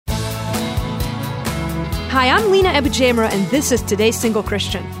Hi, I'm Lena Abujamra, and this is Today's Single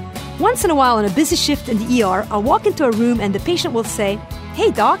Christian. Once in a while, on a busy shift in the ER, I'll walk into a room and the patient will say,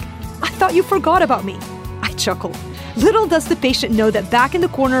 "Hey, doc, I thought you forgot about me." I chuckle. Little does the patient know that back in the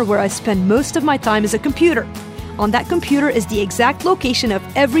corner where I spend most of my time is a computer. On that computer is the exact location of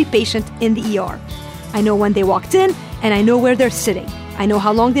every patient in the ER. I know when they walked in, and I know where they're sitting. I know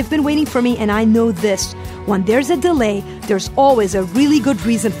how long they've been waiting for me, and I know this: when there's a delay, there's always a really good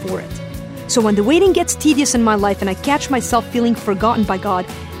reason for it. So when the waiting gets tedious in my life and I catch myself feeling forgotten by God,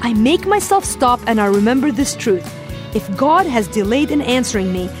 I make myself stop and I remember this truth: if God has delayed in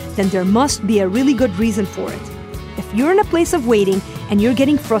answering me, then there must be a really good reason for it. If you're in a place of waiting and you're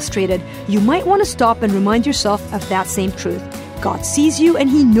getting frustrated, you might want to stop and remind yourself of that same truth. God sees you and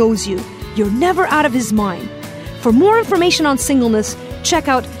He knows you. You're never out of His mind. For more information on singleness, check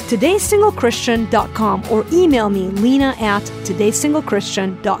out todayssinglecchristian.com or email me,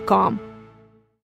 Lena@todayssinglecchristian.com.